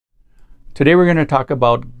Today we're going to talk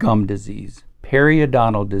about gum disease,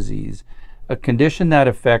 periodontal disease, a condition that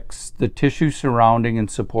affects the tissue surrounding and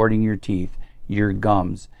supporting your teeth, your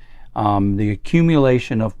gums, the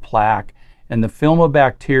accumulation of plaque, and the film of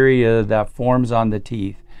bacteria that forms on the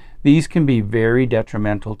teeth. These can be very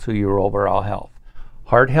detrimental to your overall health.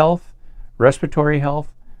 Heart health, respiratory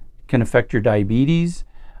health, can affect your diabetes,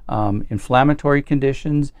 inflammatory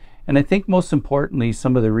conditions, and I think most importantly,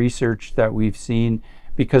 some of the research that we've seen,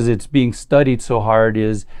 because it's being studied so hard,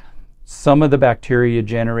 is some of the bacteria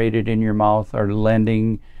generated in your mouth are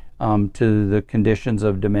lending to the conditions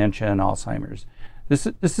of dementia and Alzheimer's. This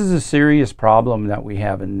is a serious problem that we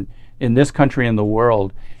have in this country and the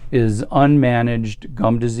world, is unmanaged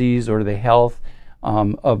gum disease, or the health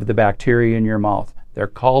of the bacteria in your mouth. They're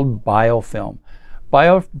called biofilm.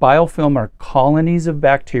 Biofilm are colonies of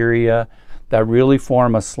bacteria that really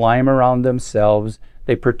form a slime around themselves.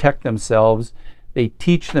 They protect themselves. They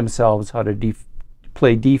teach themselves how to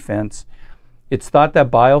play defense. It's thought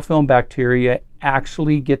that biofilm bacteria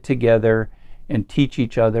actually get together and teach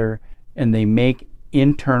each other, and they make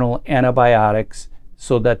internal antibiotics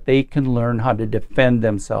so that they can learn how to defend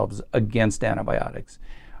themselves against antibiotics.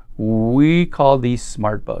 We call these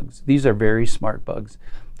smart bugs. These are very smart bugs.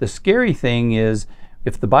 The scary thing is,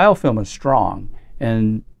 if the biofilm is strong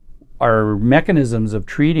and our mechanisms of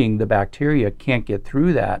treating the bacteria can't get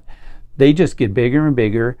through that, they just get bigger and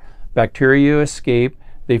bigger. Bacteria escape.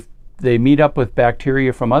 They meet up with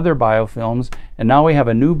bacteria from other biofilms, and now we have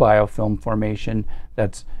a new biofilm formation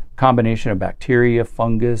that's a combination of bacteria,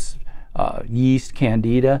 fungus, yeast,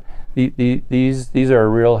 candida. These are a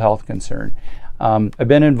real health concern. I've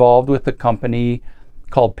been involved with a company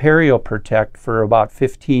called PerioProtect for about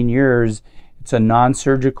 15 years. It's a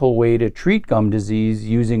non-surgical way to treat gum disease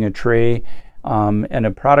using a tray and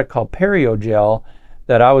a product called PerioGel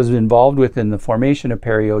that I was involved with in the formation of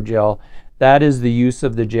PerioGel. That is the use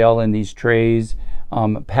of the gel in these trays,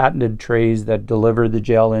 patented trays that deliver the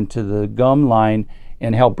gel into the gum line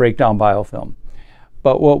and help break down biofilm.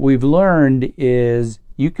 But what we've learned is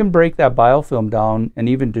you can break that biofilm down and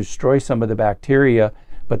even destroy some of the bacteria,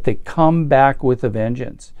 but they come back with a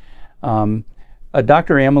vengeance.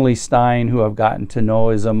 Dr. Emily Stein, who I've gotten to know,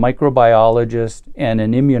 is a microbiologist and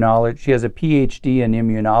an immunologist. She has a PhD in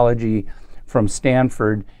immunology from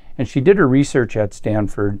Stanford, and she did her research at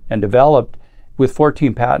Stanford and developed, with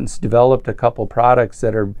 14 patents, developed a couple products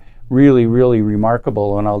that are really, really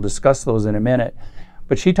remarkable, and I'll discuss those in a minute.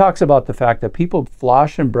 But she talks about the fact that people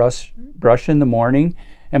floss and brush in the morning,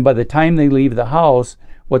 and by the time they leave the house,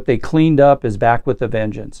 what they cleaned up is back with a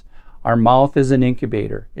vengeance. Our mouth is an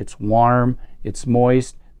incubator. It's warm, it's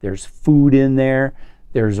moist, there's food in there,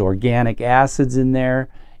 there's organic acids in there,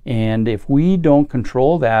 and if we don't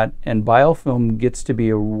control that and biofilm gets to be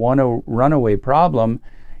a runaway problem,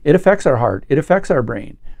 it affects our heart, it affects our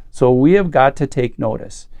brain. So we have got to take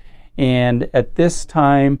notice. And at this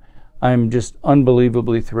time, I'm just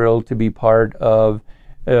unbelievably thrilled to be part of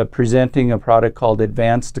presenting a product called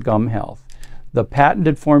Advanced Gum Health. The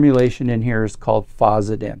patented formulation in here is called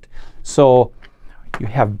Fosadent. So you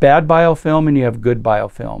have bad biofilm and you have good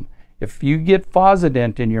biofilm. If you get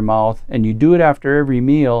Fosadent in your mouth and you do it after every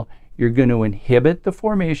meal, you're going to inhibit the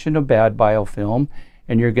formation of bad biofilm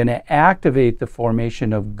and you're going to activate the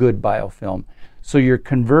formation of good biofilm. So you're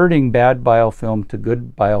converting bad biofilm to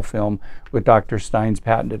good biofilm with Dr. Stein's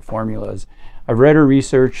patented formulas. I've read her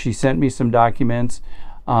research. She sent me some documents.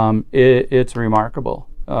 It's remarkable.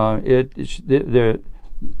 Her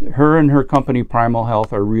and her company Primal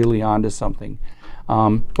Health are really onto something.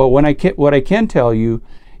 But what I can tell you,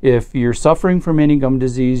 if you're suffering from any gum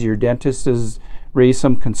disease, your dentist has raised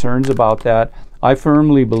some concerns about that, I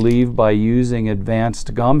firmly believe by using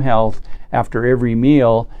Advanced Gum Health after every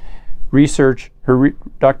meal,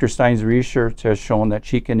 Dr. Stein's research has shown that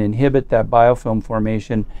she can inhibit that biofilm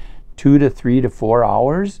formation 2 to 3 to 4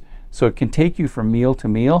 hours. So it can take you from meal to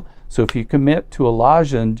meal. So if you commit to a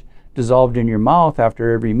lozenge dissolved in your mouth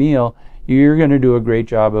after every meal, you're going to do a great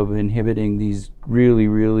job of inhibiting these really,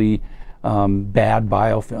 really bad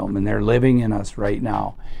biofilm, and they're living in us right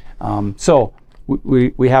now. So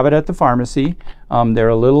we have it at the pharmacy. They're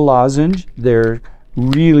a little lozenge. They're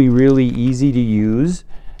really, really easy to use.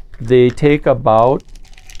 They take about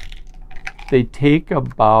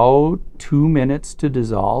 2 minutes to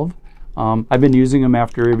dissolve. I've been using them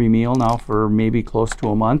after every meal now for maybe close to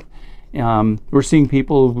a month. We're seeing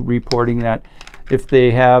people reporting that if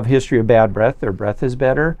they have history of bad breath, their breath is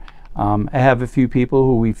better. I have a few people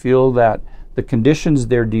who we feel that the conditions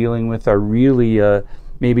they're dealing with are really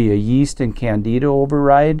maybe a yeast and candida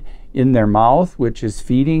override in their mouth, which is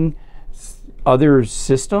feeding other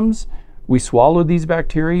systems. we swallow these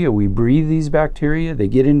bacteria, we breathe these bacteria, they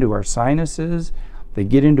get into our sinuses, they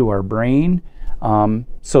get into our brain.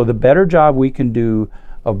 So the better job we can do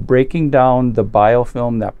of breaking down the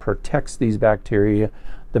biofilm that protects these bacteria,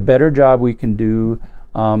 the better job we can do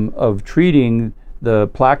of treating the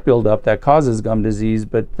plaque buildup that causes gum disease,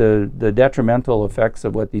 but the detrimental effects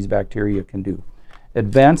of what these bacteria can do.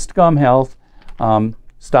 Advanced gum health,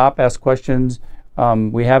 stop, ask questions.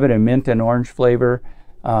 We have it in mint and orange flavor.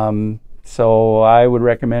 So I would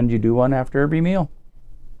recommend you do one after every meal.